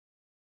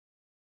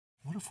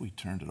What if we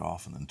turned it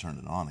off and then turned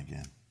it on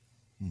again?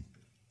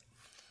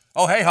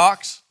 Oh, hey,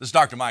 Hawks. This is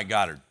Dr. Mike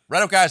Goddard,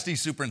 Red Oak ISD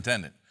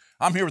Superintendent.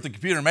 I'm here with the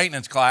computer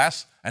maintenance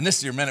class, and this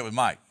is your Minute with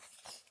Mike.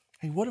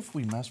 Hey, what if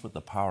we mess with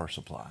the power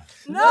supply?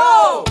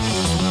 No!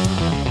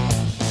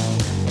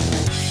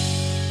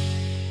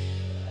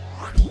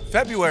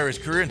 February is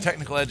Career and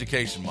Technical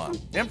Education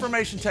Month.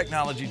 Information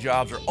technology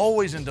jobs are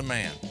always in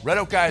demand. Red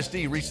Oak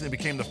ISD recently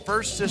became the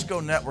first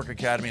Cisco Network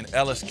Academy in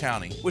Ellis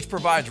County, which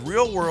provides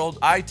real-world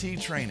IT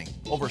training.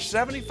 Over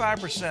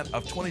 75%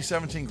 of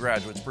 2017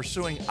 graduates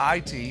pursuing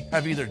IT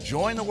have either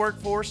joined the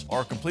workforce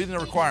or completed the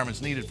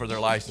requirements needed for their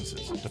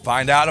licenses. To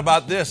find out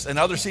about this and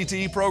other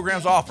CTE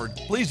programs offered,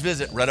 please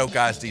visit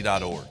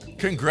redoakisd.org.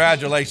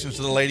 Congratulations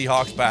to the Lady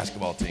Hawks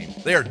basketball team.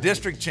 They are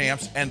district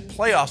champs and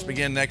playoffs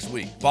begin next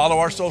week. Follow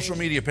our social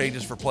media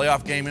pages for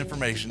playoff game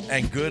information,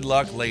 and good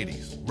luck,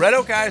 ladies. Red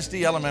Oak ISD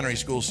Elementary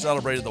School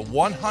celebrated the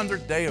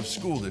 100th day of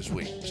school this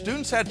week.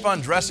 Students had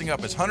fun dressing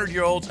up as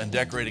 100-year-olds and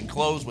decorating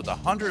clothes with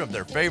 100 of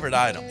their favorite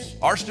items.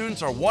 Our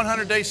students are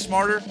 100 days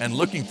smarter and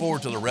looking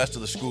forward to the rest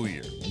of the school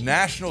year.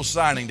 National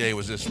Signing Day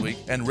was this week,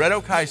 and Red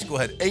Oak High School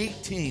had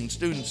 18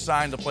 students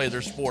signed to play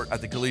their sport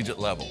at the collegiate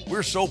level.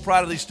 We're so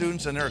proud of these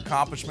students and their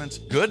accomplishments.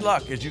 Good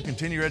luck as you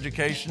continue your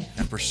education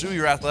and pursue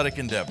your athletic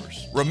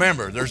endeavors.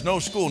 Remember, there's no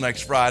school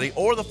next Friday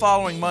or the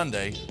following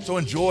Monday, so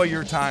enjoy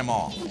your time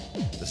off.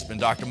 This has been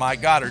Dr.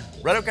 Mike Goddard,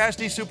 Red Oak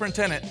ISD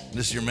Superintendent, and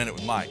this is your Minute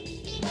with Mike.